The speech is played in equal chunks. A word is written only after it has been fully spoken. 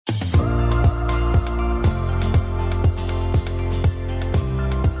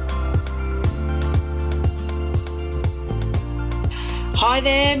Hi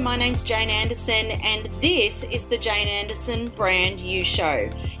there, my name's Jane Anderson and this is the Jane Anderson Brand You Show.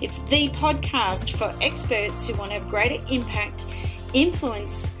 It's the podcast for experts who want to have greater impact,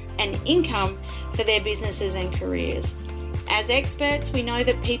 influence and income for their businesses and careers. As experts, we know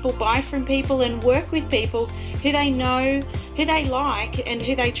that people buy from people and work with people who they know, who they like and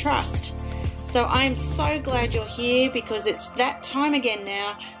who they trust. So I am so glad you're here because it's that time again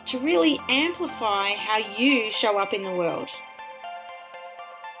now to really amplify how you show up in the world.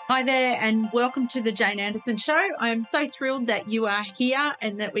 Hi there and welcome to the Jane Anderson Show. I am so thrilled that you are here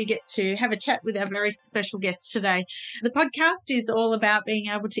and that we get to have a chat with our very special guest today. The podcast is all about being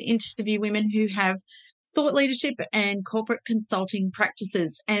able to interview women who have thought leadership and corporate consulting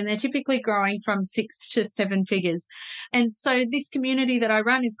practices, and they're typically growing from 6 to 7 figures. And so this community that I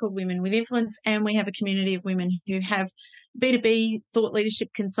run is called Women with Influence, and we have a community of women who have B2B thought leadership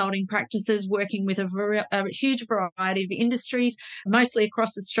consulting practices working with a huge variety of industries, mostly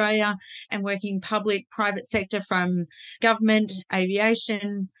across Australia, and working public, private sector from government,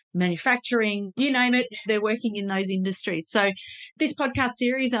 aviation, manufacturing, you name it, they're working in those industries. So this podcast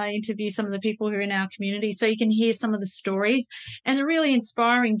series, I interview some of the people who are in our community so you can hear some of the stories and the really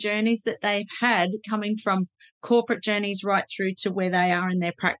inspiring journeys that they've had coming from corporate journeys right through to where they are in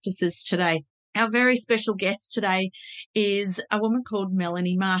their practices today. Our very special guest today is a woman called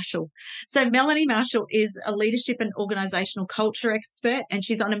Melanie Marshall. So Melanie Marshall is a leadership and organisational culture expert, and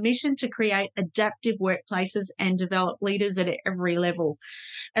she's on a mission to create adaptive workplaces and develop leaders at every level.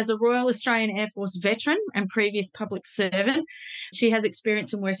 As a Royal Australian Air Force veteran and previous public servant, she has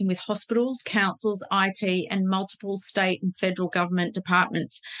experience in working with hospitals, councils, IT, and multiple state and federal government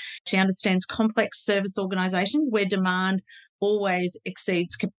departments. She understands complex service organisations where demand always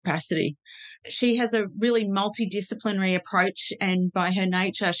exceeds capacity. She has a really multidisciplinary approach, and by her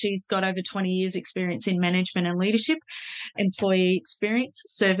nature, she's got over 20 years experience in management and leadership, employee experience,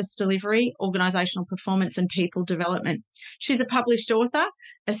 service delivery, organisational performance and people development. She's a published author,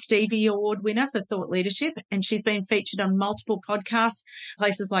 a Stevie Award winner for thought leadership, and she's been featured on multiple podcasts,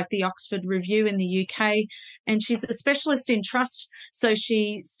 places like the Oxford Review in the UK, and she's a specialist in trust, so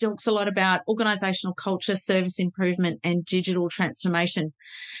she talks a lot about organisational culture, service improvement and digital transformation.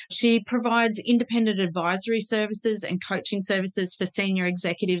 She provides independent advisory services and coaching services for senior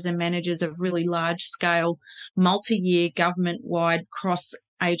executives and managers of really large-scale, multi-year government-wide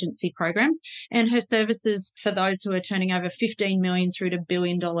cross-agency programs, and her services for those who are turning over $15 million through to $1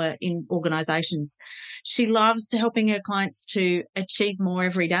 billion in organisations. She loves helping her clients to achieve more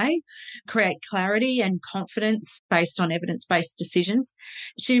every day, create clarity and confidence based on evidence-based decisions.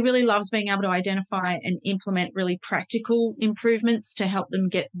 She really loves being able to identify and implement really practical improvements to help them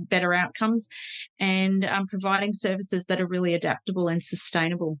get better outcomes, and providing services that are really adaptable and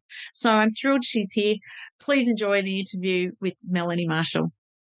sustainable. So I'm thrilled she's here. Please enjoy the interview with Melanie Marshall.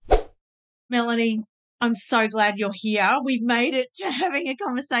 Melanie, I'm so glad you're here. We've made it to having a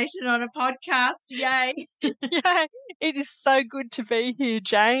conversation on a podcast. Yay. Yeah, it is so good to be here,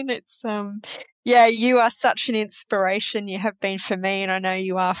 Jane. It's you are such an inspiration. You have been for me, and I know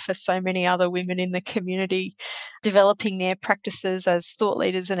you are for so many other women in the community developing their practices as thought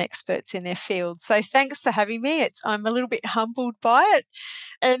leaders and experts in their field. So thanks for having me. I'm a little bit humbled by it.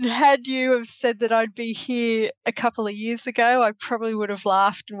 And had you have said that I'd be here a couple of years ago, I probably would have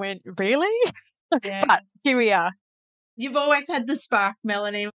laughed and went, really? Yeah. But here we are. You've always had the spark,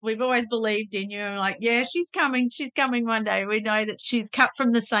 Melanie. We've always believed in you. I'm like, yeah, she's coming one day. We know that she's cut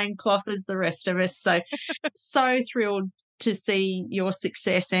from the same cloth as the rest of us. So thrilled to see your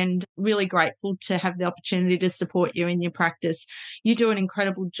success and really grateful to have the opportunity to support you in your practice. You do an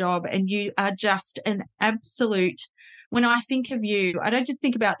incredible job and you are just an absolute. When I think of you, I don't just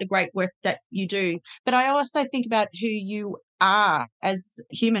think about the great work that you do, but I also think about who you are as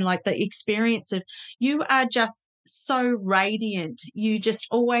human, like the experience of you are just so radiant. You just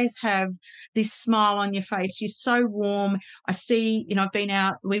always have this smile on your face. You're so warm. I see, I've been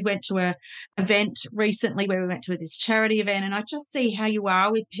out, we went to an event recently where we went to this charity event, and I just see how you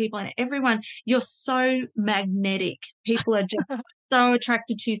are with people and everyone. You're so magnetic. People are just so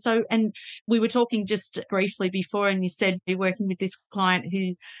attracted to you. And we were talking just briefly before, and you said you're working with this client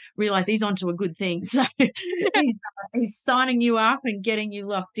who realised he's onto a good thing. So he's signing you up and getting you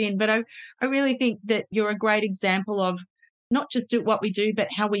locked in. But I really think that you're a great example of not just what we do, but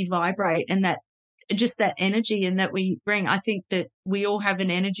how we vibrate, and that just that energy and that we bring. I think that we all have an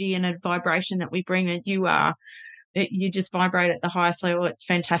energy and a vibration that we bring, and you just vibrate at the highest level. It's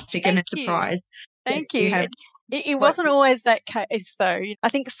fantastic. Thank and a surprise. Thank you. It wasn't always that case, though. I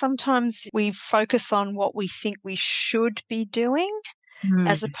think sometimes we focus on what we think we should be doing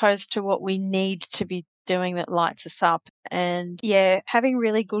as opposed to what we need to be doing that lights us up. And yeah, having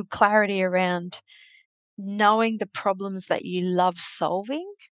really good clarity around knowing the problems that you love solving.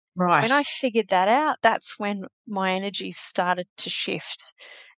 Right. When I figured that out, that's when my energy started to shift.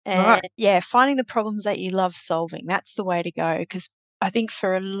 Right. And yeah, finding the problems that you love solving, that's the way to go. Because I think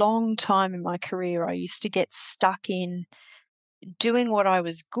for a long time in my career, I used to get stuck in doing what I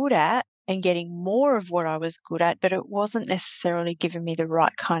was good at and getting more of what I was good at, but it wasn't necessarily giving me the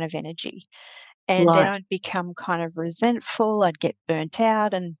right kind of energy. And then Right. I'd become kind of resentful, I'd get burnt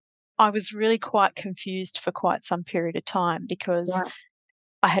out, and I was really quite confused for quite some period of time because Right.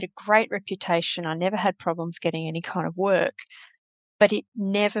 I had a great reputation. I never had problems getting any kind of work, but it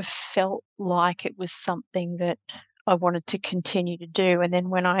never felt like it was something that I wanted to continue to do. And then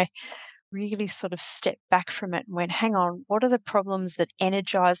when I really sort of stepped back from it and went, hang on, what are the problems that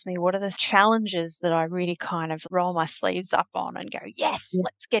energize me? What are the challenges that I really kind of roll my sleeves up on and go, yes, Yeah.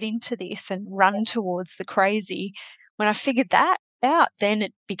 let's get into this and run towards the crazy? When I figured that out, then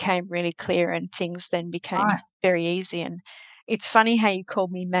it became really clear and things then became Right. very easy. And it's funny how you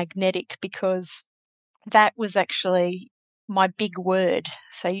called me magnetic because that was actually my big word.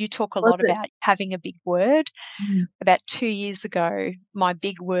 So you talk a Was lot it? about having a big word. Mm. About 2 years ago, my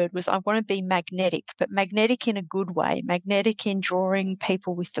big word was I want to be magnetic, but magnetic in a good way, magnetic in drawing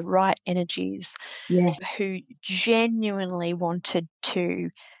people with the right energies Yeah. who genuinely wanted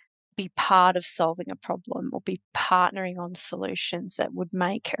to be part of solving a problem or be partnering on solutions that would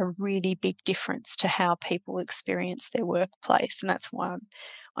make a really big difference to how people experience their workplace. And that's why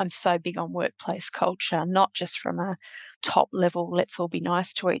I'm so big on workplace culture, not just from a top level, let's all be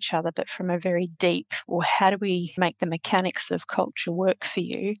nice to each other, but from a very deep, or how do we make the mechanics of culture work for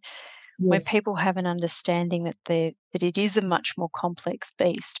you? When Yes. people have an understanding that it is a much more complex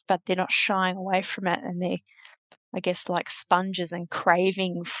beast, but they're not shying away from it and they're, I guess, like sponges and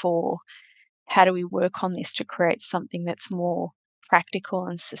craving for how do we work on this to create something that's more practical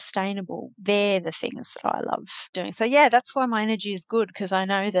and sustainable? They're the things that I love doing. So, yeah, that's why my energy is good because I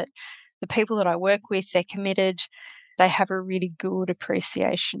know that the people that I work with, they're committed. They have a really good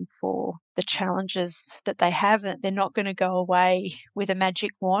appreciation for the challenges that they have. They're not going to go away with a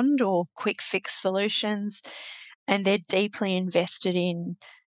magic wand or quick fix solutions. And they're deeply invested in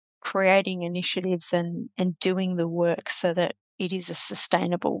creating initiatives and doing the work so that it is a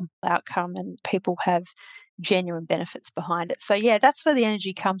sustainable outcome and people have genuine benefits behind it. So yeah, that's where the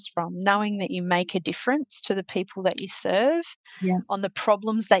energy comes from, knowing that you make a difference to the people that you serve Yeah. on the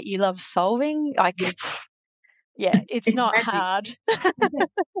problems that you love solving. Like Yeah. yeah, it's It's not magic. hard. Yeah.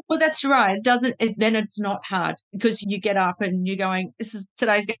 Well, that's right. It doesn't. Then it's not hard because you get up and you're going.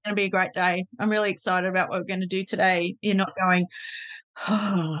 Today's going to be a great day. I'm really excited about what we're going to do today. You're not going,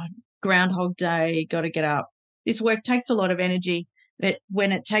 oh, Groundhog Day. Got to get up. This work takes a lot of energy.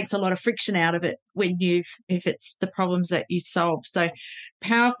 When it takes a lot of friction out of it, if it's the problems that you solve. So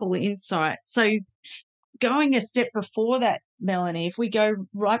powerful insight. So going a step before that, Melanie, if we go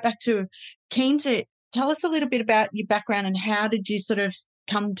right back to keen to tell us a little bit about your background and how did you sort of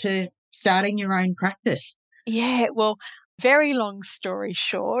come to starting your own practice? Yeah, well, very long story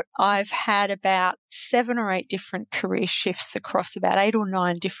short, I've had about 7 or 8 different career shifts across about 8 or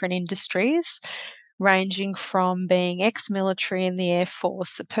 9 different industries, ranging from being ex-military in the Air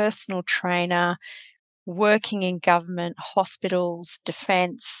Force, a personal trainer, working in government, hospitals,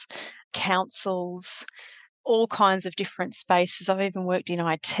 defence, councils, all kinds of different spaces. I've even worked in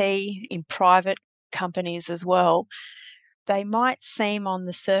IT, in private companies as well. They might seem on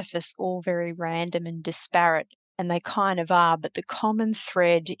the surface all very random and disparate, and they kind of are, but the common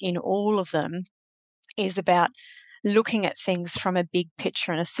thread in all of them is about looking at things from a big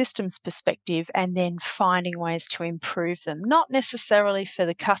picture and a systems perspective and then finding ways to improve them, not necessarily for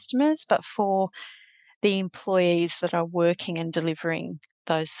the customers, but for the employees that are working and delivering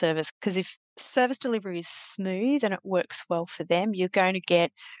those services. Because if service delivery is smooth and it works well for them, you're going to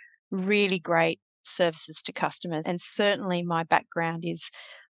get really great services to customers. And certainly my background is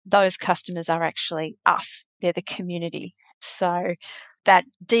those customers are actually us, they're the community. So that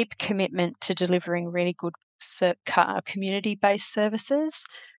deep commitment to delivering really good community-based services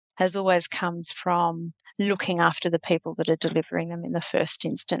has always comes from looking after the people that are delivering them in the first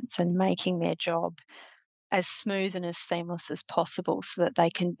instance and making their job as smooth and as seamless as possible so that they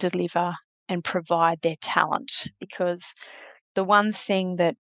can deliver and provide their talent. Because the one thing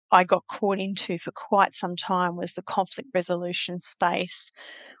that I got caught into for quite some time was the conflict resolution space.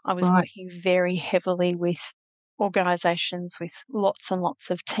 I was Right. working very heavily with organisations with lots and lots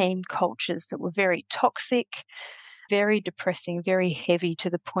of team cultures that were very toxic. very depressing, very heavy, to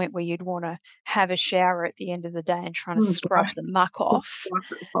the point where you'd want to have a shower at the end of the day and trying to Oh, scrub gosh. the muck off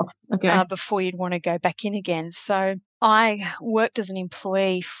Okay. before you'd want to go back in again. So I worked as an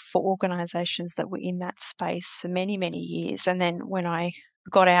employee for organisations that were in that space for many, many years. And then when I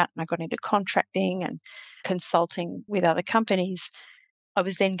got out and I got into contracting and consulting with other companies, I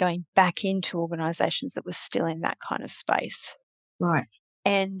was then going back into organisations that were still in that kind of space. Right.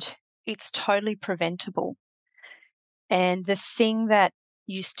 And it's totally preventable. And the thing that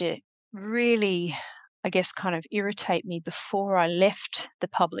used to really, I guess, kind of irritate me before I left the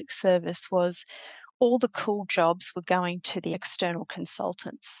public service was all the cool jobs were going to the external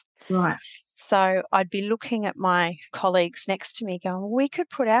consultants. Right. So I'd be looking at my colleagues next to me going, well, we could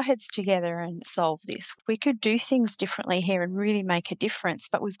put our heads together and solve this. We could do things differently here and really make a difference.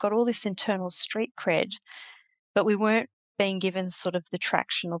 But we've got all this internal street cred, but we weren't being given sort of the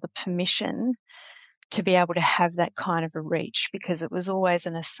traction or the permission to be able to have that kind of a reach, because it was always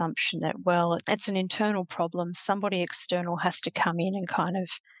an assumption that, well, it's an internal problem. Somebody external has to come in and kind of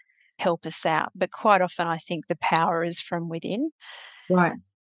help us out. But quite often I think the power is from within. Right.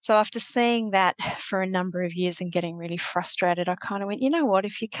 So after seeing that for a number of years and getting really frustrated, I kind of went, you know what,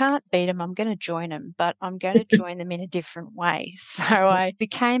 if you can't beat them, I'm going to join them, but I'm going to join them in a different way. So I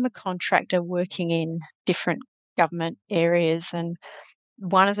became a contractor working in different government areas. And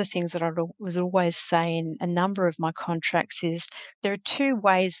one of the things that I was always saying in a number of my contracts is there are two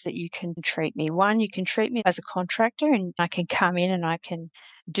ways that you can treat me. One, you can treat me as a contractor and I can come in and I can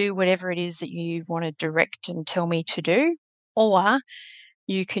do whatever it is that you want to direct and tell me to do. Or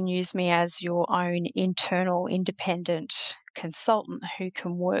you can use me as your own internal independent consultant who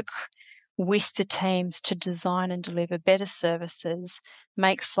can work with the teams to design and deliver better services,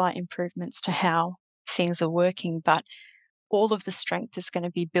 make slight improvements to how things are working, but all of the strength is going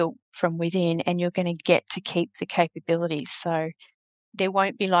to be built from within and you're going to get to keep the capabilities. So there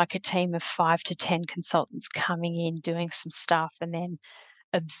won't be like a team of 5 to 10 consultants coming in, doing some stuff and then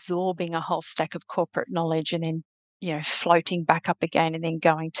absorbing a whole stack of corporate knowledge and then, floating back up again and then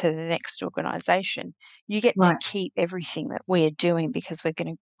going to the next organisation. You get to keep everything that we're doing because we're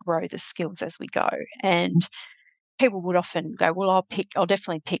going to grow the skills as we go. And people would often go, well, I'll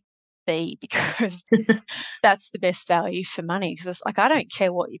definitely pick B because that's the best value for money. Because it's like, I don't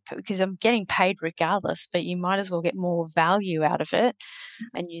care what you put because I'm getting paid regardless, but you might as well get more value out of it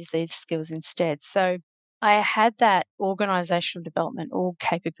and use these skills instead. So I had that organisational development, org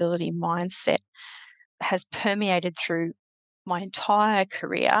capability mindset has permeated through my entire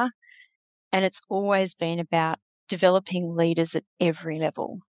career. And it's always been about developing leaders at every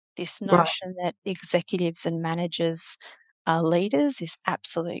level. This notion that executives and managers are leaders is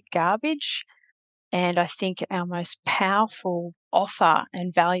absolute garbage. And I think our most powerful offer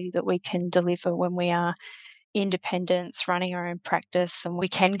and value that we can deliver when we are independents, running our own practice, and we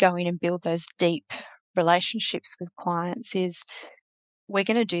can go in and build those deep relationships with clients is we're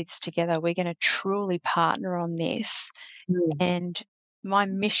going to do this together. We're going to truly partner on this. And my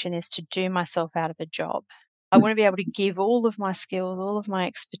mission is to do myself out of a job. I want to be able to give all of my skills, all of my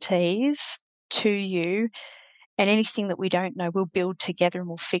expertise to you. And anything that we don't know, we'll build together and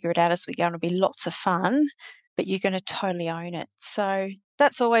we'll figure it out as we go. And it'll be lots of fun, but you're going to totally own it. So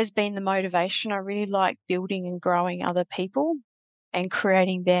that's always been the motivation. I really like building and growing other people and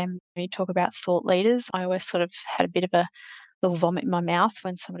creating them. When you talk about thought leaders, I always sort of had a bit of a little vomit in my mouth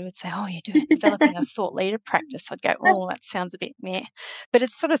when somebody would say, oh, you're developing a thought leader practice. I'd go, oh, that sounds a bit meh. But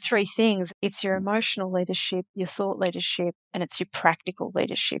it's sort of three things. It's your emotional leadership, your thought leadership, and it's your practical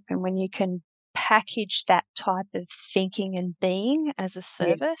leadership. And when you can package that type of thinking and being as a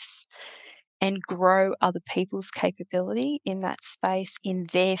service and grow other people's capability in that space, in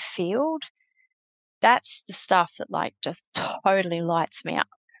their field, that's the stuff that like just totally lights me up.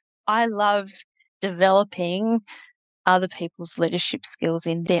 I love developing other people's leadership skills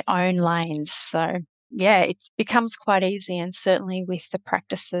in their own lanes. So yeah, it becomes quite easy. And certainly with the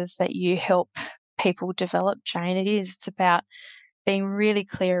practices that you help people develop, Jane, it's about being really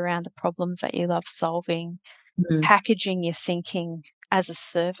clear around the problems that you love solving, packaging your thinking as a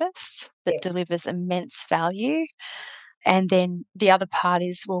service that delivers immense value. And then the other part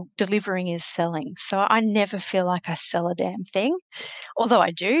is, well, delivering is selling. So I never feel like I sell a damn thing. Although I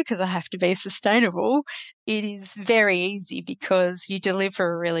do because I have to be sustainable, it is very easy because you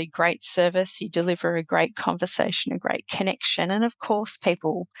deliver a really great service, you deliver a great conversation, a great connection. And of course,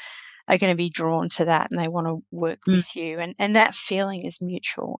 people are going to be drawn to that and they want to work with you. And that feeling is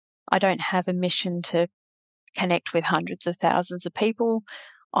mutual. I don't have a mission to connect with hundreds of thousands of people.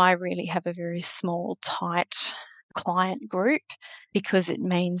 I really have a very small, tight client group because it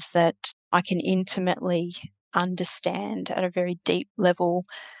means that I can intimately understand at a very deep level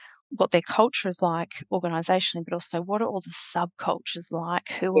what their culture is like organisationally, but also what are all the subcultures like,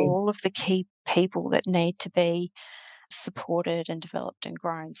 who are all Yes. of the key people that need to be supported and developed and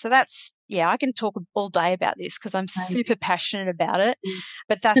grown. So that's, I can talk all day about this because I'm super passionate about it,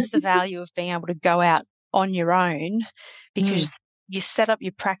 but that's the value of being able to go out on your own because you set up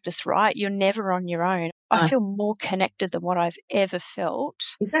your practice right. You're never on your own. I feel more connected than what I've ever felt.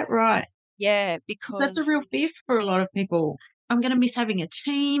 Is that right? Yeah, So that's a because real fear for a lot of people. I'm going to miss having a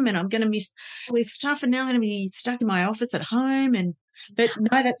team and I'm going to miss all this stuff and now I'm going to be stuck in my office at home. But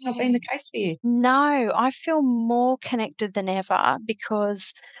no, that's not been the case for you. No, I feel more connected than ever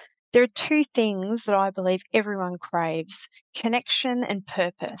because there are two things that I believe everyone craves: connection and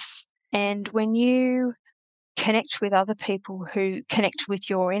purpose. And when you connect with other people who connect with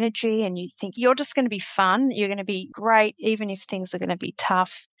your energy and you think you're just going to be fun, you're going to be great, even if things are going to be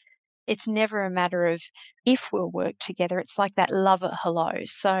tough, it's never a matter of if we'll work together. It's like that love at hello.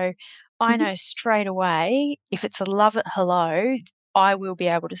 So I know straight away if it's a love at hello, I will be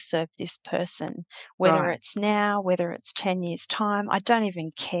able to serve this person, whether it's now, whether it's 10 years' time. I don't even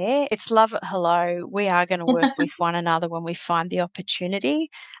care. It's love at hello. We are going to work with one another when we find the opportunity,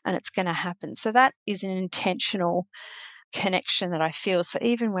 and it's going to happen. So that is an intentional connection that I feel. So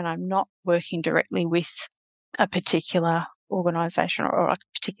even when I'm not working directly with a particular organisation or a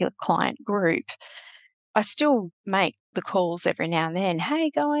particular client group, I still make the calls every now and then. Hey,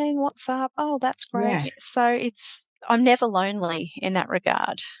 going, what's up? Oh, that's great. Yeah. So I'm never lonely in that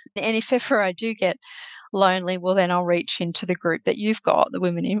regard. And if ever I do get lonely, well, then I'll reach into the group that you've got, the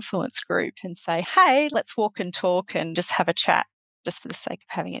Women Influence group, and say, hey, let's walk and talk and just have a chat, just for the sake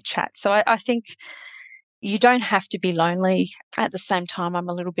of having a chat. So I think you don't have to be lonely. At the same time, I'm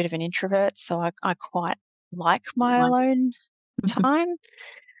a little bit of an introvert, so I quite like my alone time.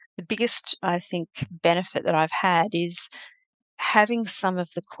 The biggest, I think, benefit that I've had is having some of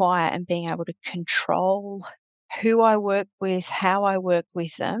the quiet and being able to control who I work with, how I work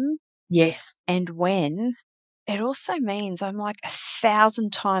with them, Yes. and when. It also means I'm like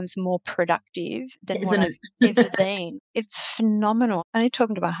 1,000 times more productive than what Isn't I've it? ever been. It's phenomenal. I was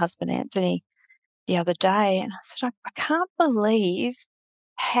talking to my husband, Anthony, the other day, and I said, I can't believe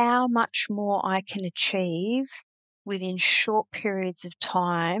how much more I can achieve within short periods of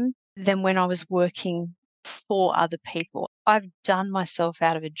time than when I was working for other people. I've done myself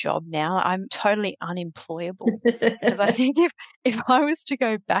out of a job now. I'm totally unemployable because I think if I was to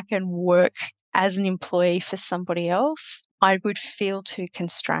go back and work as an employee for somebody else, I would feel too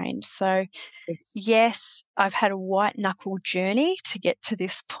constrained. So yes, I've had a white knuckle journey to get to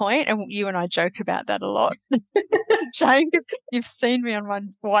this point, and you and I joke about that a lot, Jane, because you've seen me on my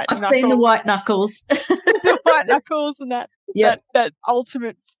white I've knuckles. seen the white knuckles. The white knuckles and that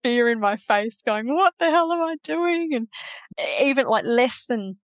ultimate fear in my face going, what the hell am I doing? And even like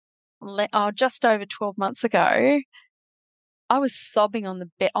just over 12 months ago, I was sobbing on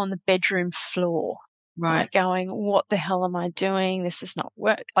the bedroom floor. Right. Like going, what the hell am I doing? This is not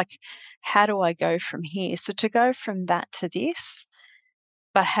work. Like, how do I go from here? So to go from that to this,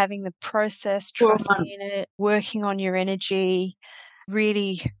 but having the process, 12 trusting months. in it, working on your energy,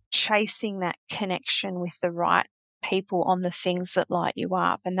 really chasing that connection with the right people on the things that light you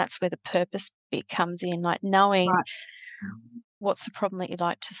up. And that's where the purpose bit comes in, like knowing what's the problem that you'd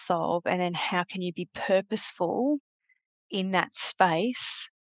like to solve, and then how can you be purposeful in that space,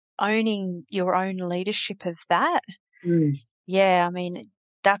 owning your own leadership of that. Yeah, I mean,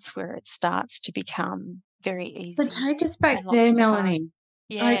 that's where it starts to become very easy. So take us back and lots there, of fun. Melanie.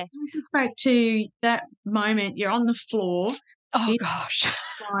 Yeah. Take us back to that moment. You're on the floor. Oh, gosh.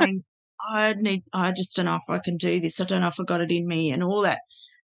 Going, I just don't know if I can do this. I don't know if I got it in me, and all that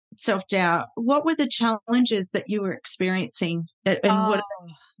self-doubt. What were the challenges that you were experiencing, and what are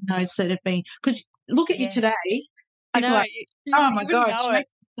those that have been? Because look at you today. I know. Like, oh my God, she makes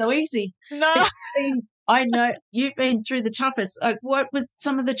it so easy. No. I know you've been through the toughest. Like, what was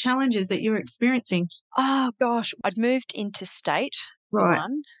some of the challenges that you were experiencing? Oh, gosh. I'd moved interstate, for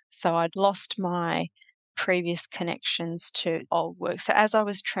one. So I'd lost my previous connections to old work. So as I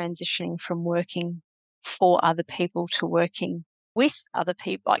was transitioning from working for other people to working with other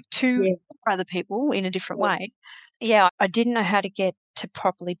people, like to other people in a different way, I didn't know how to get to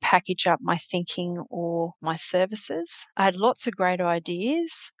properly package up my thinking or my services. I had lots of great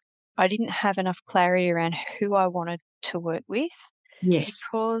ideas. I didn't have enough clarity around who I wanted to work with.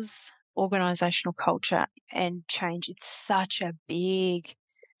 Because organisational culture and change, it's such a big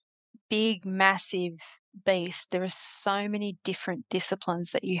big, massive beast. There are so many different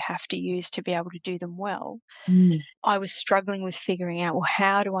disciplines that you have to use to be able to do them well. I was struggling with figuring out, well,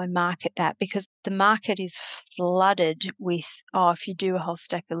 how do I market that? Because the market is flooded with, if you do a whole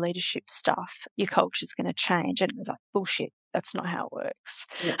stack of leadership stuff, your culture's going to change. And it was like, bullshit, that's not how it works.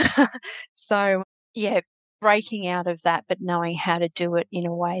 Yeah. So, breaking out of that, but knowing how to do it in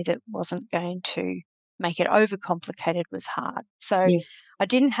a way that wasn't going to make it overcomplicated was hard. So I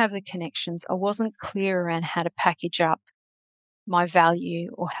didn't have the connections. I wasn't clear around how to package up my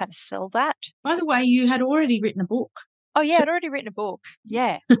value or how to sell that. By the way, you had already written a book. Oh, yeah, I'd already written a book.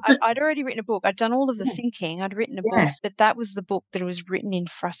 Yeah, I'd already written a book. I'd done all of the thinking. I'd written a book, but that was the book that was written in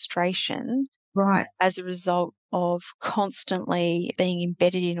frustration. Right. As a result of constantly being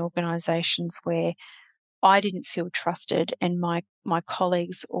embedded in organisations where I didn't feel trusted and my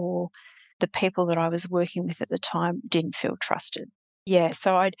colleagues or the people that I was working with at the time didn't feel trusted. Yeah,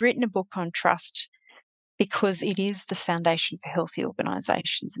 so I'd written a book on trust because it is the foundation for healthy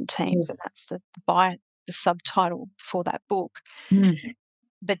organisations and teams, and that's the subtitle for that book.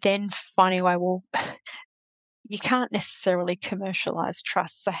 But then finding a way, well, you can't necessarily commercialise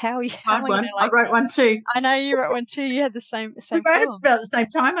trust. So how are you? I wrote one too. I know you wrote one too. You had the same we wrote problem. About the same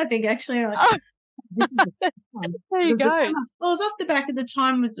time, I think, actually. This is there you go. Well, it was off the back of the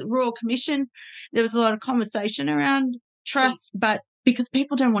time was Royal Commission. There was a lot of conversation around trust, but because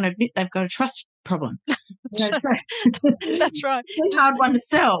people don't want to admit they've got a trust problem. That's right. It's a hard one to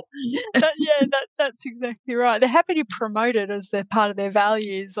sell. That's exactly right. They're happy to promote it as they're part of their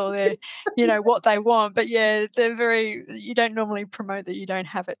values or their, what they want. But you don't normally promote that you don't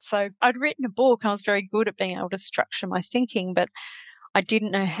have it. So I'd written a book. I was very good at being able to structure my thinking, but I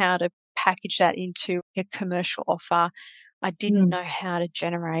didn't know how to package that into a commercial offer. I didn't know how to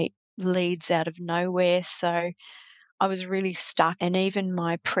generate leads out of nowhere. So I was really stuck. And even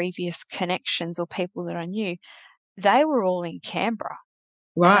my previous connections or people that I knew, they were all in Canberra.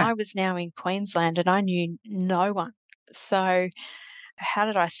 Right. And I was now in Queensland and I knew no one. So how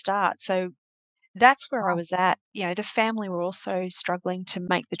did I start? So that's where I was at. The family were also struggling to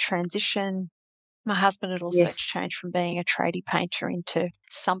make the transition. My husband had also changed from being a tradie painter into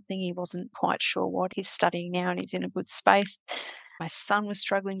something he wasn't quite sure what. He's studying now and he's in a good space. My son was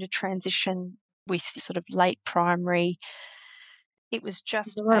struggling to transition with sort of late primary. It was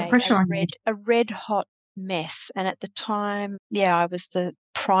just a lot of pressure on a red hot mess. And at the time, I was the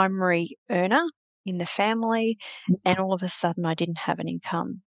primary earner in the family, and all of a sudden I didn't have an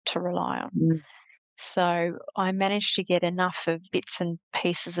income to rely on. So I managed to get enough of bits and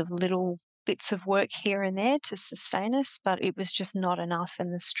pieces of little bits of work here and there to sustain us, but it was just not enough,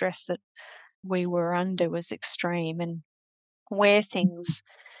 and the stress that we were under was extreme. And where things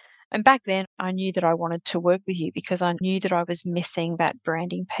and back then I knew that I wanted to work with you because I knew that I was missing that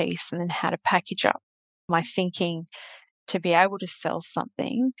branding piece and then how to package up my thinking to be able to sell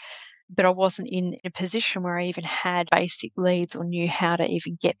something, but I wasn't in a position where I even had basic leads or knew how to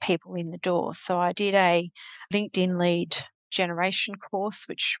even get people in the door. So I did a LinkedIn lead generation course,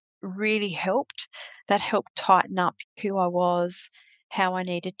 which really helped. That helped tighten up who I was, how I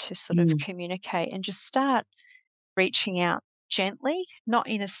needed to sort of communicate and just start reaching out gently, not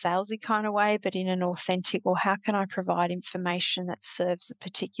in a salesy kind of way, but in an authentic, well, how can I provide information that serves a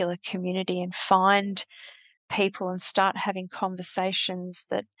particular community and find people and start having conversations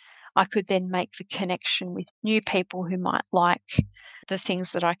that I could then make the connection with new people who might like the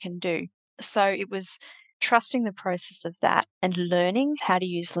things that I can do. So it was trusting the process of that and learning how to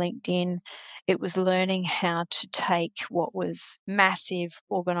use LinkedIn. It was learning how to take what was massive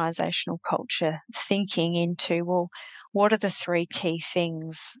organizational culture thinking into, well, what are the three key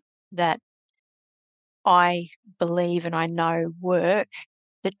things that I believe and I know work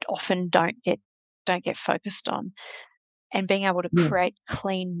that often don't get focused on, and being able to create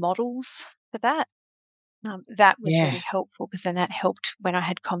clean models for that. That was really helpful because then that helped when I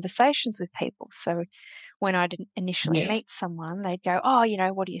had conversations with people. So when I didn't initially meet someone, they'd go, oh,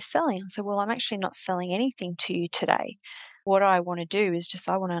 what are you selling? I said, well, I'm actually not selling anything to you today. What I want to do is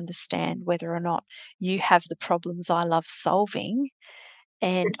I want to understand whether or not you have the problems I love solving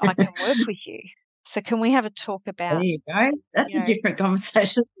and I can work with you. So can we have a talk about... There you go. That's a different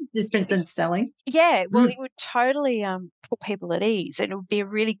conversation, different than selling. Yeah, well, it would totally put people at ease. It would be a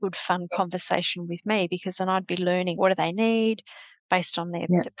really good, fun conversation with me because then I'd be learning what do they need based on their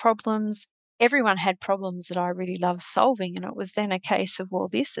problems. Everyone had problems that I really love solving, and it was then a case of, well,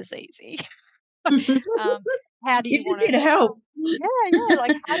 this is easy. How do you want to help? Yeah.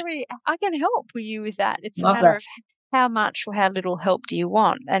 Like, I can help you with that. It's a matter of how much or how little help do you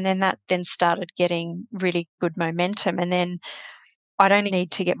want? And then that started getting really good momentum. And then I'd only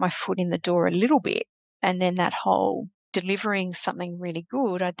need to get my foot in the door a little bit, and then that whole delivering something really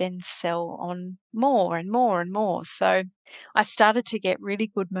good, I'd then sell on more and more and more. So I started to get really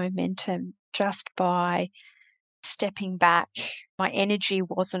good momentum just by stepping back. My energy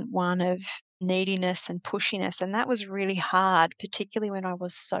wasn't one of neediness and pushiness, and that was really hard, particularly when I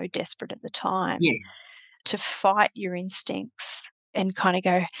was so desperate at the time, Yes. to fight your instincts and kind of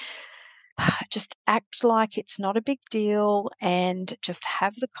go, just act like it's not a big deal and just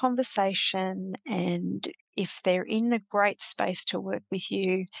have the conversation. And if they're in a great space to work with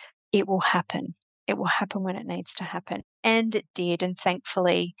you, it will happen. It will happen when it needs to happen. And it did. And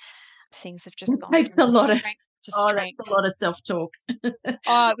thankfully, things have just gone It takes from a lot of, strength to oh, strength. that's a lot of self-talk.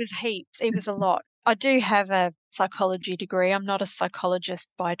 Oh, it was heaps. It was a lot. I do have a psychology degree. I'm not a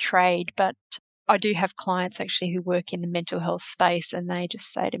psychologist by trade, but I do have clients actually who work in the mental health space, and they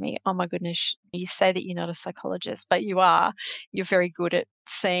just say to me, "Oh my goodness, you say that you're not a psychologist, but you are. You're very good at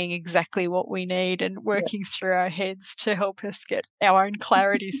seeing exactly what we need and working through our heads to help us get our own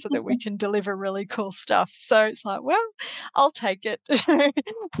clarity so that we can deliver really cool stuff." So it's like, well, I'll take it.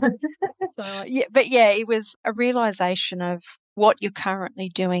 So yeah, it was a realization of what you're currently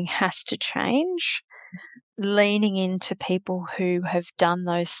doing has to change, leaning into people who have done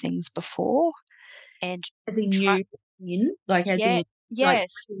those things before and As in try, you, in, like as yeah, in, like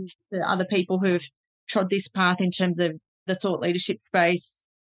yes, to other people who've trod this path in terms of the thought leadership space,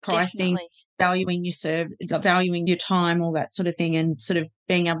 pricing, definitely. valuing valuing your time, all that sort of thing, and sort of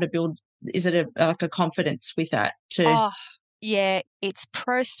being able to build, is it like a confidence with that to, Oh, yeah, it's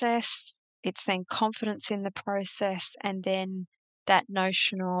process, it's then confidence in the process, and then that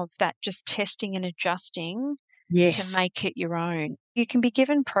notion of that just testing and adjusting to yes, make it your own. You can be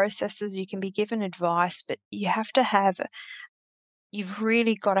given processes, you can be given advice, but you've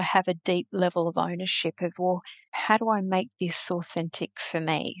really got to have a deep level of ownership of, well, how do I make this authentic for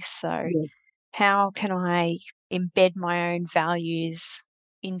me? So, yeah, how can I embed my own values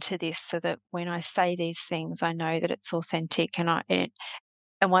into this so that when I say these things, I know that it's authentic and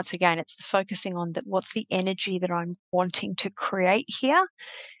once again, it's the focusing on that what's the energy that I'm wanting to create here.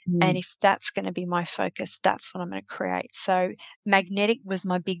 And mm, if that's going to be my focus, that's what I'm going to create. So magnetic was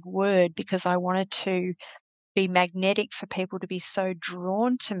my big word because I wanted to be magnetic for people to be so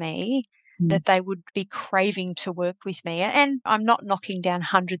drawn to me mm, that they would be craving to work with me. And I'm not knocking down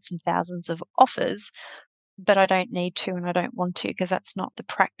hundreds and thousands of offers, but I don't need to and I don't want to because that's not the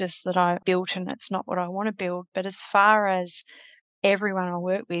practice that I built and it's not what I want to build. But as far as everyone I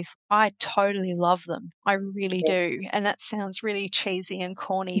work with, I totally love them. I really yeah. do. And that sounds really cheesy and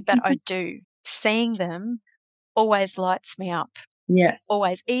corny, but I do. Seeing them always lights me up. Yeah.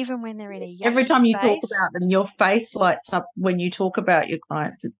 Always, even when they're in a Every yucky time you talk space. about them, your face lights up when you talk about your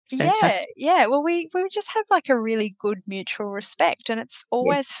clients. It's Yeah, fantastic. yeah. Well, we just have like a really good mutual respect, and it's Yes.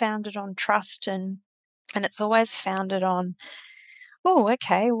 always founded on trust and it's always founded on, oh,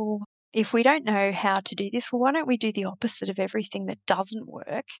 okay, well, if we don't know how to do this, well, why don't we do the opposite of everything that doesn't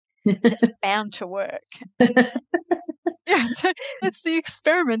work? It's bound to work. Yeah, so it's the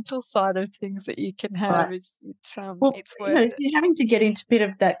experimental side of things that you can Right. have. Well, It's worth it. you're having to get into a bit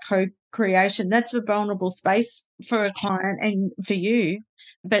of that co-creation. That's a vulnerable space for a client and for you.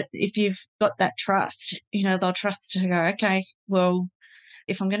 But if you've got that trust, they'll trust to go, okay, well,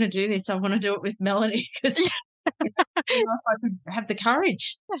 if I'm going to do this, I want to do it with Melanie because I don't know if I could have the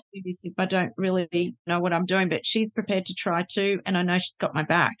courage to do this if I don't really know what I'm doing. But she's prepared to try too, and I know she's got my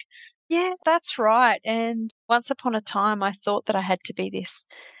back. Yeah, that's right. And once upon a time, I thought that I had to be this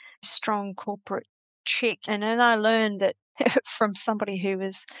strong corporate chick. And then I learned that from somebody who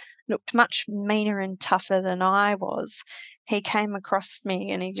looked much meaner and tougher than I was. He came across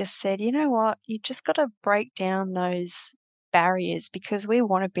me and he just said, you know what, you just got to break down those barriers because we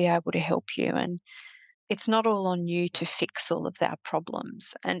want to be able to help you. And it's not all on you to fix all of our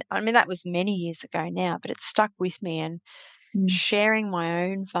problems. And I mean, that was many years ago now, but it stuck with me. And Mm. sharing my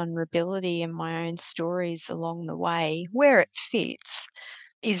own vulnerability and my own stories along the way where it fits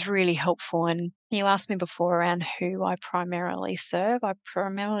is really helpful. And you asked me before around who I primarily serve. I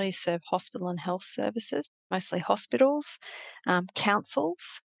primarily serve hospital and health services, mostly hospitals,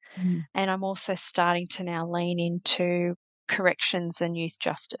 councils, Mm. and I'm also starting to now lean into corrections and youth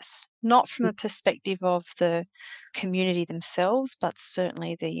justice, not from a perspective of the community themselves, but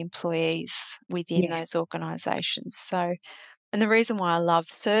certainly the employees within those Yes. organisations. So, and the reason why I love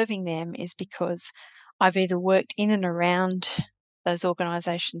serving them is because I've either worked in and around those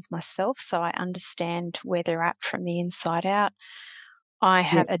organisations myself, so I understand where they're at from the inside out. I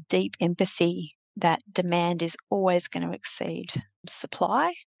Yeah. have a deep empathy that demand is always going to exceed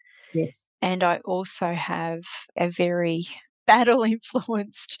supply. Yes. And I also have a very battle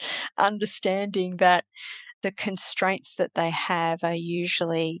influenced understanding that the constraints that they have are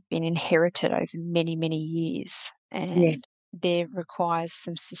usually been inherited over many, many years. And there requires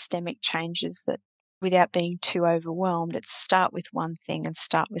some systemic changes that, without being too overwhelmed, it's start with one thing and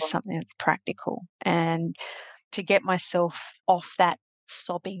start with something that's practical. And to get myself off that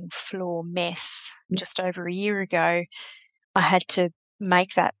sobbing floor mess just over a year ago, I had to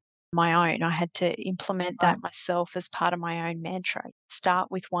make that my own. I had to implement that myself as part of my own mantra.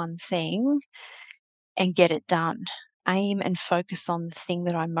 Start with one thing and get it done. Aim and focus on the thing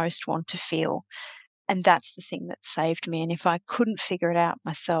that I most want to feel. And that's the thing that saved me. And if I couldn't figure it out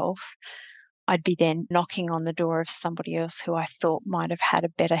myself, I'd be then knocking on the door of somebody else who I thought might have had a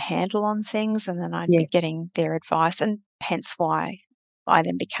better handle on things. And then I'd be getting their advice. And hence why I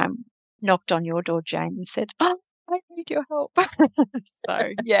then became knocked on your door, Jane, and said, "Oh, I need your help." So,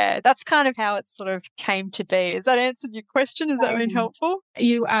 yeah, that's kind of how it sort of came to be. Has that answered your question? Has that been helpful?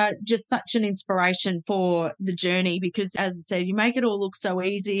 You are just such an inspiration for the journey because, as I said, you make it all look so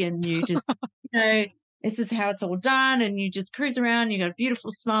easy and you just, this is how it's all done, and you just cruise around, you got a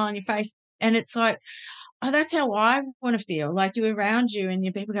beautiful smile on your face. And it's like, oh, that's how I want to feel. Like you're around you and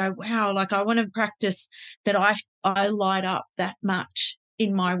your people go, wow, like I want to practice that I light up that much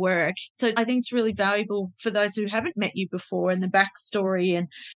in my work. So I think it's really valuable for those who haven't met you before and the backstory and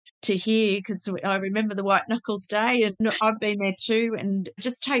to hear, because I remember the White Knuckles Day and I've been there too, and it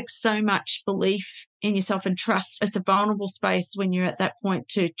just takes so much belief in yourself and trust. It's a vulnerable space when you're at that point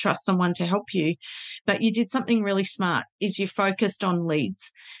to trust someone to help you. But you did something really smart is you focused on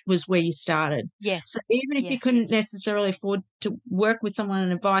leads was where you started. Yes. So even if you couldn't necessarily afford to work with someone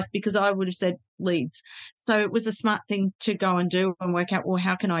on advice, because I would have said leads. So it was a smart thing to go and do and work out, well,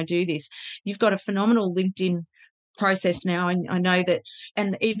 how can I do this? You've got a phenomenal LinkedIn process now, and I know that.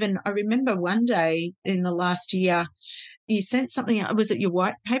 And even I remember one day in the last year you sent something, was it your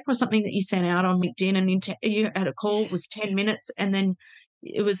white paper or something that you sent out on LinkedIn, and you had a call, it was 10 minutes, and then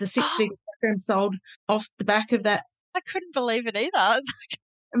it was a 6-figure program sold off the back of that. I couldn't believe it either.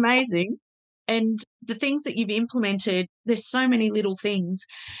 Amazing. And the things that you've implemented, there's so many little things.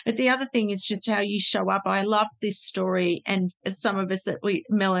 But the other thing is just how you show up. I love this story. And some of us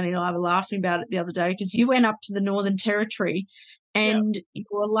Melanie and I were laughing about it the other day because you went up to the Northern Territory and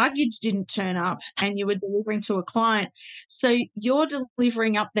your luggage didn't turn up and you were delivering to a client. So you're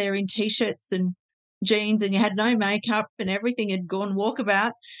delivering up there in T-shirts and jeans and you had no makeup and everything had gone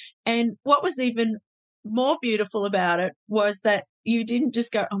walkabout. And what was even more beautiful about it was that you didn't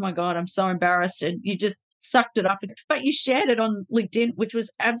just go, oh my God, I'm so embarrassed. And you just sucked it up, but you shared it on LinkedIn, which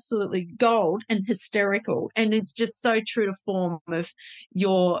was absolutely gold and hysterical. And it's just so true to form of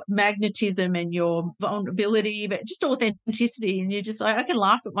your magnetism and your vulnerability, but just authenticity. And you're just like, I can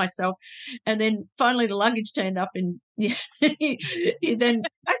laugh at myself. And then finally the luggage turned up and you then,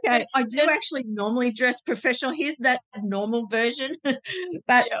 okay, I do actually normally dress professional. Here's that normal version.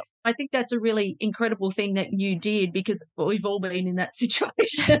 But I think that's a really incredible thing that you did because we've all been in that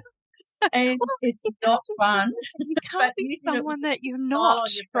situation. And it's not fun. You can't be someone that you're not,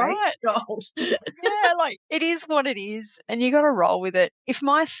 right? Yeah, like it is what it is, and you got to roll with it. If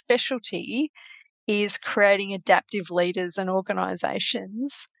my specialty is creating adaptive leaders and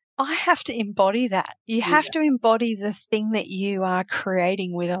organisations, I have to embody that. You have to embody the thing that you are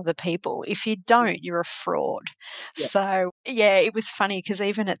creating with other people. If you don't, you're a fraud. So, it was funny because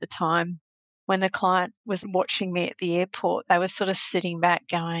even at the time when the client was watching me at the airport, they were sort of sitting back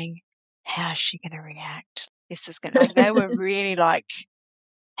going, how's she going to react? They were really like,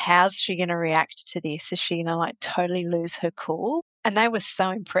 how's she going to react to this? Is she going to totally lose her cool? And they were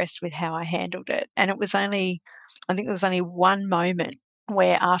so impressed with how I handled it. And I think it was only one moment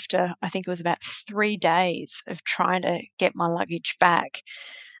where after, I think it was about 3 days of trying to get my luggage back,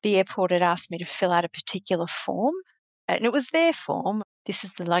 the airport had asked me to fill out a particular form. And it was their form. This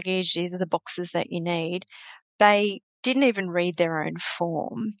is the luggage. These are the boxes that you need. They didn't even read their own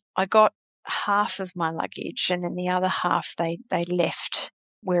form. I got half of my luggage and then the other half they left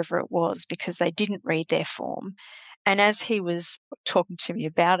wherever it was because they didn't read their form. And as he was talking to me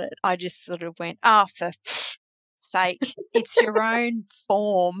about it, I just sort of went, for sake, it's your own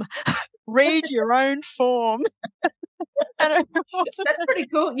form. Read your own form. That's pretty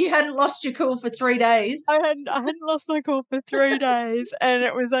cool. You hadn't lost your cool for 3 days. I hadn't lost my cool for 3 days. And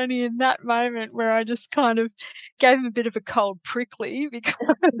it was only in that moment where I just kind of gave him a bit of a cold prickly because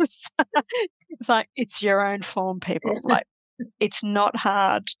it's like, it's your own form, people. Like, it's not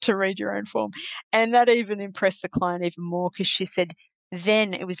hard to read your own form. And that even impressed the client even more because she said,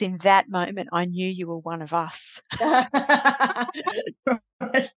 then it was in that moment I knew you were one of us.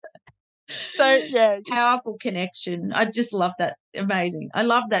 So, yeah. Powerful connection. I just love that. Amazing. I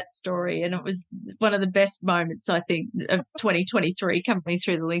love that story. And it was one of the best moments, I think, of 2023 coming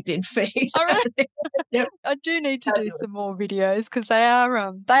through the LinkedIn feed. Oh, really? Yep. I do need to do Fabulous. some more videos because they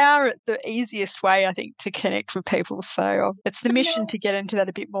are the easiest way, I think, to connect with people. So it's the mission to get into that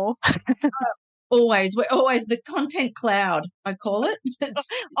a bit more. We're always the content cloud, I call it. It's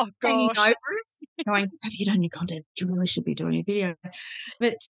Oh, hanging gosh. over us, going, have you done your content? You really should be doing a video.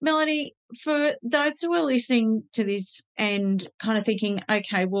 But Melanie, for those who are listening to this and kind of thinking,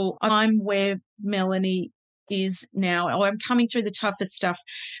 okay, well, I'm where Melanie is now, or I'm coming through the toughest stuff.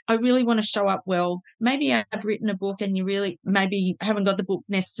 I really want to show up well. Maybe I've written a book and you really maybe haven't got the book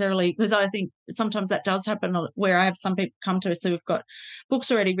necessarily, because I think sometimes that does happen where I have some people come to us who have got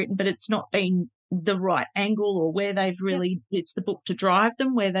books already written, but it's not been the right angle or where they've really, it's the book to drive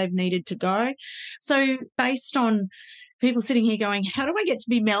them where they've needed to go. So based on people sitting here going, how do I get to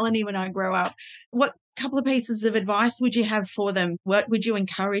be Melanie when I grow up? What couple of pieces of advice would you have for them? What would you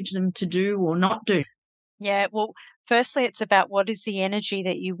encourage them to do or not do? Yeah, well, firstly, it's about what is the energy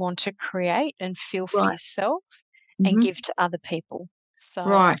that you want to create and feel for Right. yourself and give to other people. So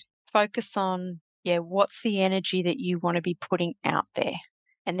Right. focus on, what's the energy that you want to be putting out there?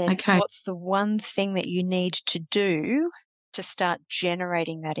 And then Okay. what's the one thing that you need to do to start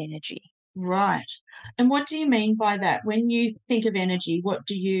generating that energy? Right. And what do you mean by that? When you think of energy, what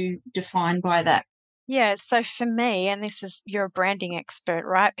do you define by that? Yeah, so for me, and you're a branding expert,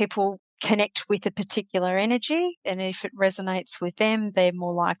 right? People connect with a particular energy, and if it resonates with them, they're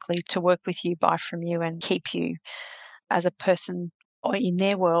more likely to work with you, buy from you, and keep you as a person or in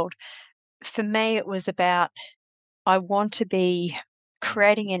their world. For me, it was about I want to be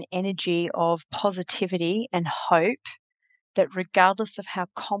creating an energy of positivity and hope that regardless of how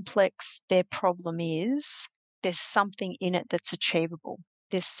complex their problem is, there's something in it that's achievable.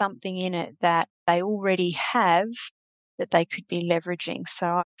 There's something in it that they already have that they could be leveraging.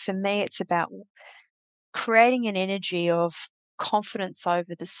 So for me, it's about creating an energy of confidence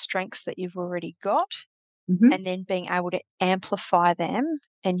over the strengths that you've already got and then being able to amplify them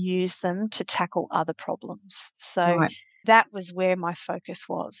and use them to tackle other problems. So Right. that was where my focus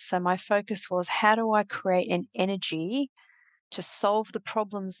was. So my focus was, how do I create an energy to solve the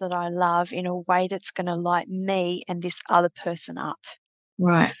problems that I love in a way that's going to light me and this other person up?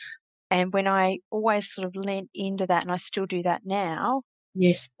 Right. And when I always sort of leant into that, and I still do that now,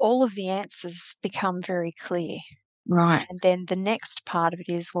 Yes. all of the answers become very clear. Right. And then the next part of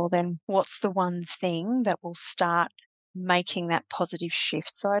it is, well, then what's the one thing that will start making that positive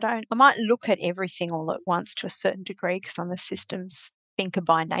shift? So I might look at everything all at once to a certain degree because I'm a systems thinker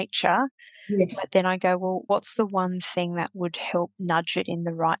by nature. Yes. But then I go, well, what's the one thing that would help nudge it in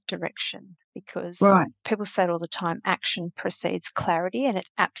the right direction? Because Right. people say it all the time, action precedes clarity, and it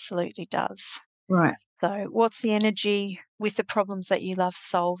absolutely does. Right. So what's the energy with the problems that you love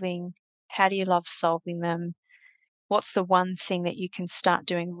solving? How do you love solving them? What's the one thing that you can start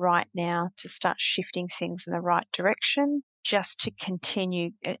doing right now to start shifting things in the right direction just to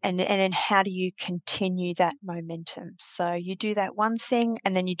continue? And then how do you continue that momentum? So you do that one thing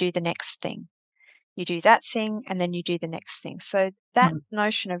and then you do the next thing. You do that thing and then you do the next thing. So that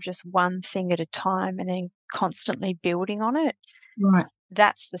notion of just one thing at a time and then constantly building on it, Right.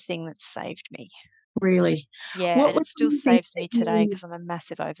 that's the thing that saved me. Really. Yeah, What and it was still something saves me that today you- because I'm a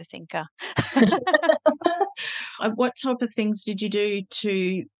massive overthinker. What type of things did you do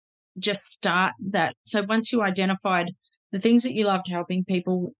to just start that? So once you identified the things that you loved helping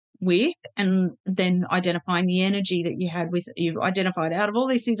people with, and then identifying the energy that you had with, you've identified out of all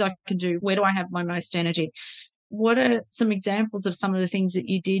these things I can do, where do I have my most energy? What are some examples of some of the things that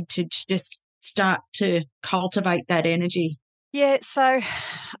you did to just start to cultivate that energy? Yeah, so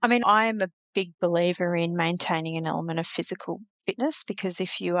I mean, I am a big believer in maintaining an element of physical fitness because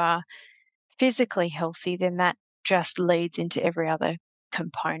if you are physically healthy, then that just leads into every other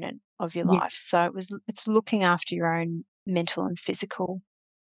component of your Yeah. life. So it's looking after your own mental and physical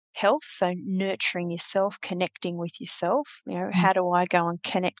health. So nurturing yourself, connecting with yourself. How do I go and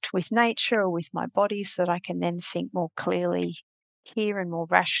connect with nature or with my body so that I can then think more clearly here and more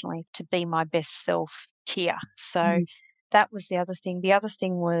rationally to be my best self here? So that was the other thing. The other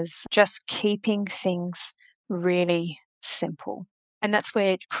thing was just keeping things really simple. And that's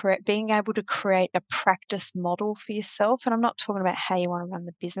where being able to create a practice model for yourself. And I'm not talking about how you want to run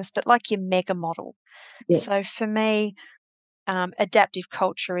the business, but like your mega model. Yeah. So for me, adaptive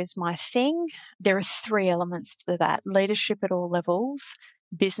culture is my thing. There are 3 elements to that: leadership at all levels,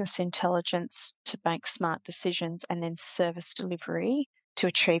 business intelligence to make smart decisions, and then service delivery to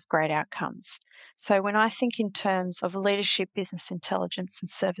achieve great outcomes. So when I think in terms of leadership, business intelligence, and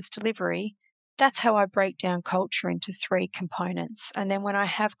service delivery, that's how I break down culture into 3 components. And then when I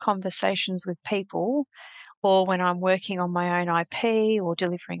have conversations with people, or when I'm working on my own IP or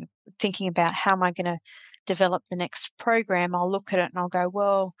thinking about how am I going to develop the next program, I'll look at it and I'll go,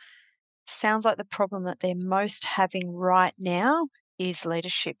 well, sounds like the problem that they're most having right now is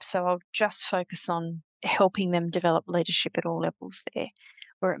leadership. So I'll just focus on helping them develop leadership at all levels there,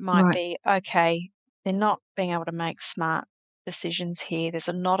 where it might be, okay, they're not being able to make smart decisions here. There's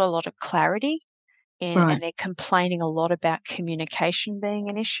not a lot of clarity and they're complaining a lot about communication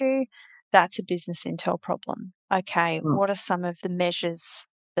being an issue. That's a business intel problem. Okay, what are some of the measures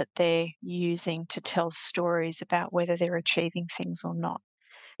that they're using to tell stories about whether they're achieving things or not?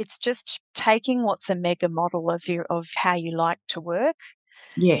 It's just taking what's a mega model of how you like to work.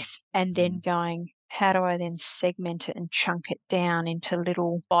 Yes. And then going, how do I then segment it and chunk it down into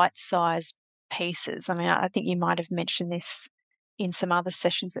little bite-sized pieces? I mean, I think you might have mentioned this in some other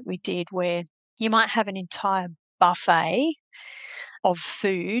sessions that we did, where you might have an entire buffet of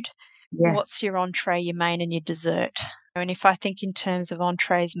food. Yeah. What's your entree, your main, and your dessert? And if I think in terms of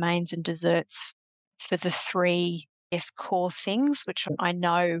entrees, mains, and desserts for the 3 core things, which I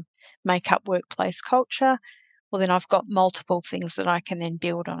know make up workplace culture, well, then I've got multiple things that I can then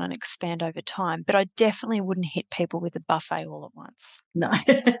build on and expand over time. But I definitely wouldn't hit people with a buffet all at once. No.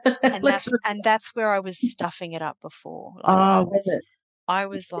 And that's where I was stuffing it up before. I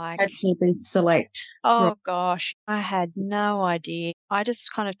was like, had to be select. Oh gosh, I had no idea. I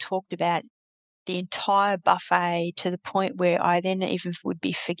just kind of talked about the entire buffet to the point where I then even would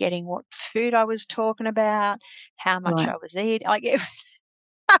be forgetting what food I was talking about, how much I was eating. Like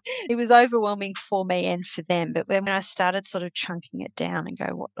it was overwhelming for me and for them. But when I started sort of chunking it down and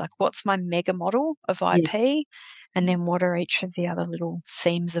go, what's my mega model of IP? Yes. And then what are each of the other little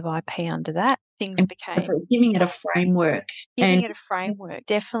themes of IP under that? Things became giving it a framework.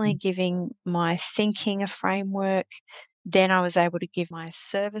 Definitely giving my thinking a framework. Then I was able to give my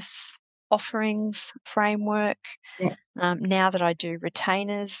service offerings framework. Yeah. Now that I do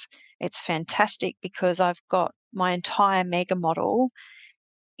retainers, it's fantastic because I've got my entire mega model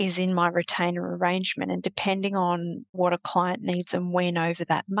is in my retainer arrangement, and depending on what a client needs and when over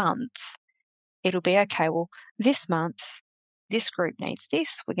that month, it'll be, okay, well, this month, this group needs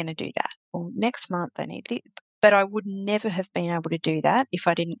this, we're going to do that. Or next month, they need this. But I would never have been able to do that if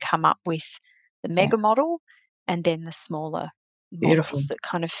I didn't come up with the mega model and then the smaller models that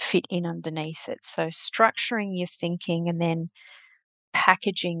kind of fit in underneath it. So structuring your thinking and then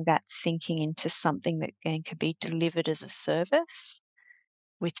packaging that thinking into something that then could be delivered as a service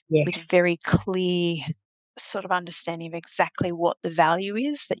with very clear sort of understanding of exactly what the value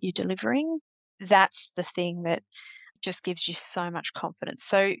is that you're delivering. That's the thing that just gives you so much confidence.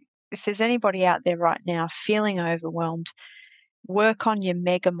 So if there's anybody out there right now feeling overwhelmed, work on your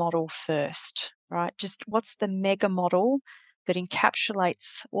mega model first, right? Just what's the mega model that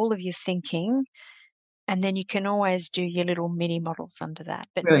encapsulates all of your thinking, and then you can always do your little mini models under that.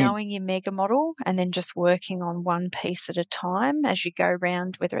 But knowing your mega model and then just working on one piece at a time as you go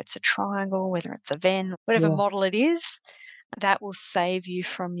around, whether it's a triangle, whether it's a Venn, whatever model it is, that will save you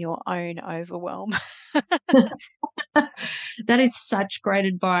from your own overwhelm. That is such great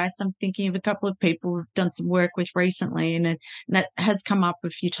advice. I'm thinking of a couple of people we've done some work with recently, and that has come up a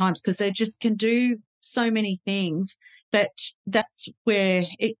few times because they just can do so many things. But that's where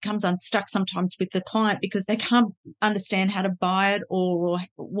it comes unstuck sometimes with the client because they can't understand how to buy it or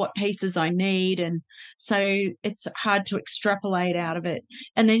what pieces I need. And so it's hard to extrapolate out of it.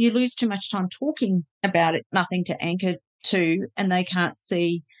 And then you lose too much time talking about it, nothing to anchor to, and they can't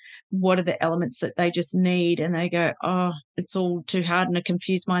see what are the elements that they just need. And they go, oh, it's all too hard. And a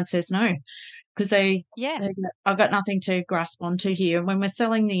confused mind says no, because they go, I've got nothing to grasp onto here. And when we're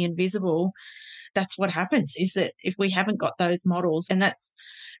selling the invisible, that's what happens, is that if we haven't got those models, and that's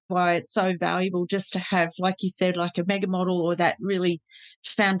why it's so valuable just to have, like you said, like a mega model or that really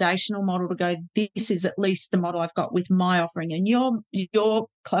foundational model to go, this is at least the model I've got with my offering. And your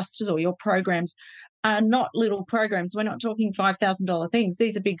clusters or your programs are not little programs. We're not talking $5,000 things.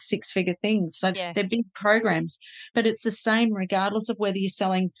 These are big 6-figure things. So they're big programs, but it's the same regardless of whether you're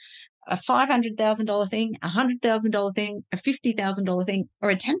selling a $500,000 thing, a $100,000 thing, a $50,000 thing,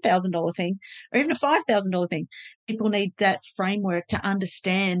 or a $10,000 thing, or even a $5,000 thing. People need that framework to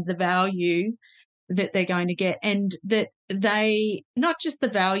understand the value that they're going to get, and that they, not just the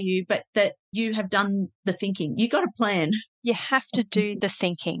value, but that you have done the thinking. You got a plan. You have to do the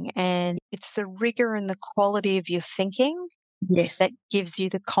thinking, and it's the rigor and the quality of your thinking Yes. that gives you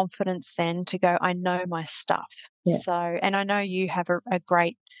the confidence then to go, I know my stuff. Yeah. So, and I know you have a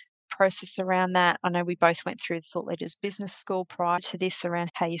great process around that. I know we both went through the Thought Leaders Business School prior to this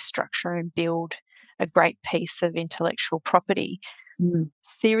around how you structure and build a great piece of intellectual property.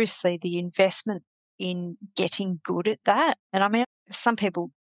 Seriously, the investment in getting good at that. And I mean, some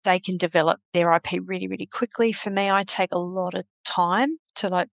people, they can develop their IP really, really quickly. For me, I take a lot of time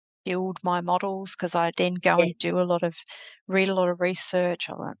to build my models because I then go and do read a lot of research.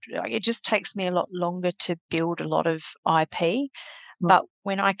 It just takes me a lot longer to build a lot of IP. But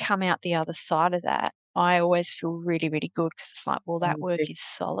when I come out the other side of that, I always feel really, really good because it's like, well, that work is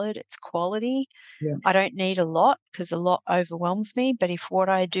solid, it's quality. Yeah. I don't need a lot because a lot overwhelms me. But if what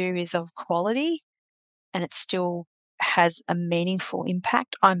I do is of quality and it still has a meaningful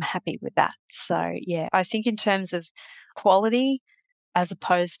impact, I'm happy with that. So, yeah, I think in terms of quality as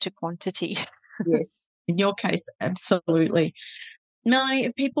opposed to quantity. Yes. In your case, absolutely. Melanie,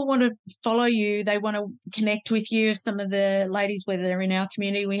 if people want to follow you, they want to connect with you, some of the ladies, whether they're in our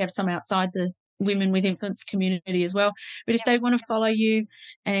community, we have some outside the Women with Influence community as well. But if they want to follow you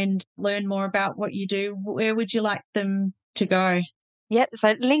and learn more about what you do, where would you like them to go? Yeah,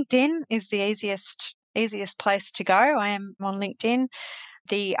 so LinkedIn is the easiest place to go. I am on LinkedIn.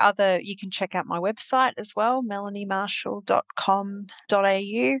 The other, you can check out my website as well,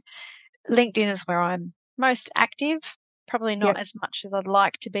 melaniemarshall.com.au. LinkedIn is where I'm most active, probably not as much as I'd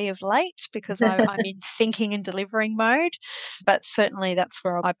like to be of late because I'm in thinking and delivering mode, but certainly that's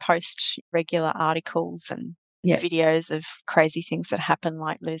where I post regular articles and videos of crazy things that happen,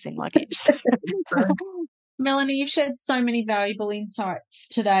 like losing luggage. Melanie, you've shared so many valuable insights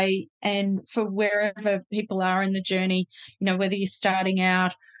today, and for wherever people are in the journey, whether you're starting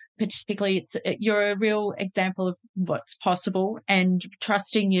out, particularly you're a real example of what's possible and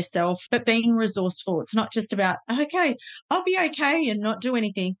trusting yourself, but being resourceful. It's not just about, okay, I'll be okay and not do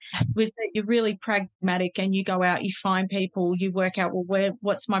anything. Was that you're really pragmatic and you go out, you find people, you work out, well,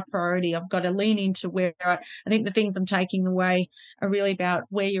 what's my priority? I've got to lean into where I think the things I'm taking away are really about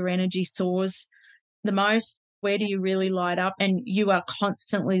where your energy soars the most. Where do you really light up? And you are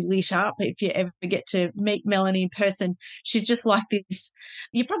constantly lit up. If you ever get to meet Melanie in person, she's just like this.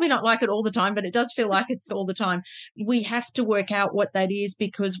 You probably not like it all the time, but it does feel like it's all the time. We have to work out what that is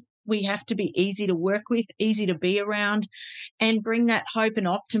because we have to be easy to work with, easy to be around, and bring that hope and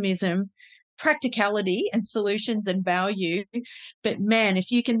optimism, practicality and solutions and value. But man,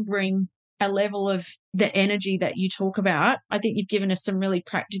 if you can bring a level of the energy that you talk about, I think you've given us some really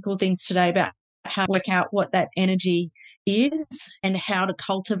practical things today about how to work out what that energy is and how to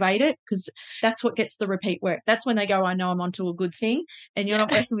cultivate it, because that's what gets the repeat work. That's when they go, I know I'm onto a good thing, and you're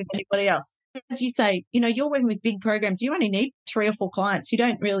not working with anybody else. As you say, you're working with big programs. You only need 3 or 4 clients. You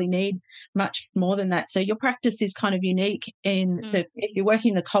don't really need much more than that. So your practice is kind of unique in that if you're working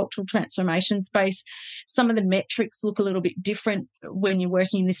in the cultural transformation space, some of the metrics look a little bit different when you're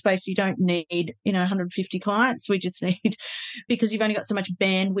working in this space. You don't need, 150 clients. We just need, because you've only got so much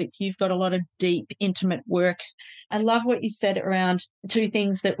bandwidth, you've got a lot of deep, intimate work. I love what you said around 2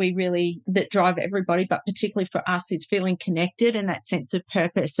 things that that drive everybody, but particularly for us, is feeling connected and that sense of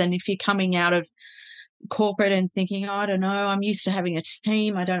purpose. And if you're coming out of corporate and thinking, I don't know, I'm used to having a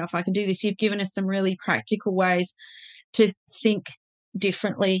team, I don't know if I can do this, you've given us some really practical ways to think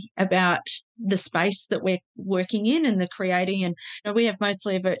differently about the space that we're working in and the creating. And we have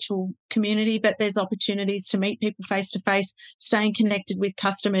mostly a virtual community, but there's opportunities to meet people face to face, staying connected with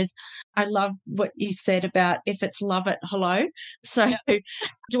customers. I love what you said about if it's love it, hello. So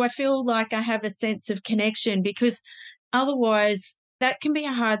do I feel like I have a sense of connection? Because otherwise that can be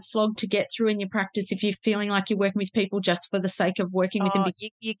a hard slog to get through in your practice if you're feeling like you're working with people just for the sake of working with them.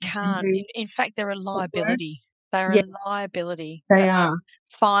 You can't. In fact, they're a liability. They're a liability. They are.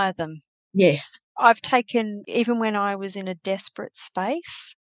 Fire them. Yes. I've taken, even when I was in a desperate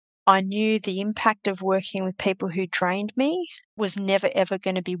space, I knew the impact of working with people who drained me was never, ever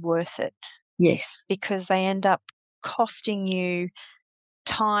going to be worth it. Yes. Because they end up costing you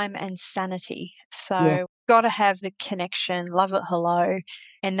time and sanity. So got to have the connection, love it, hello,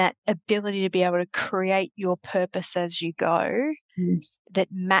 and that ability to be able to create your purpose as you go that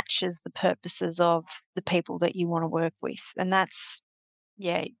matches the purposes of the people that you want to work with. And that's,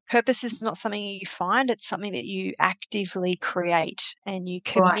 purpose is not something you find, it's something that you actively create, and you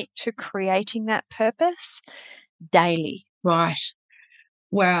commit to creating that purpose daily. Right.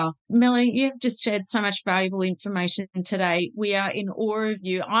 Wow. Melanie, you've just shared so much valuable information today. We are in awe of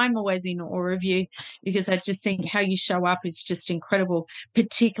you. I'm always in awe of you because I just think how you show up is just incredible,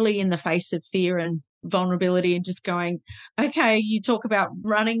 particularly in the face of fear and vulnerability, and just going, okay, you talk about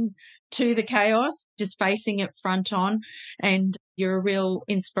running to the chaos, just facing it front on. And you're a real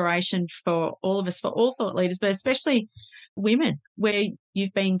inspiration for all of us, for all thought leaders, but especially women, where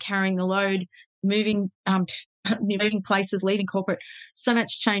you've been carrying the load, moving places, leaving corporate, so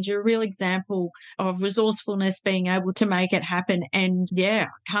much change. You're a real example of resourcefulness, being able to make it happen. And yeah,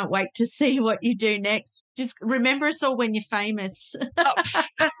 I can't wait to see what you do next. Just remember us all when you're famous.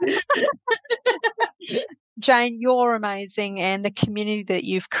 Jane, you're amazing, and the community that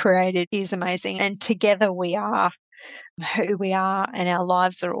you've created is amazing. And together we are who we are, and our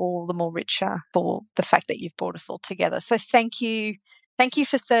lives are all the more richer for the fact that you've brought us all together. So thank you. Thank you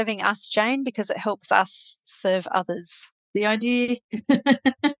for serving us, Jane, because it helps us serve others. The idea.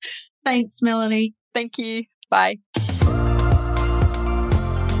 Thanks, Melanie. Thank you. Bye.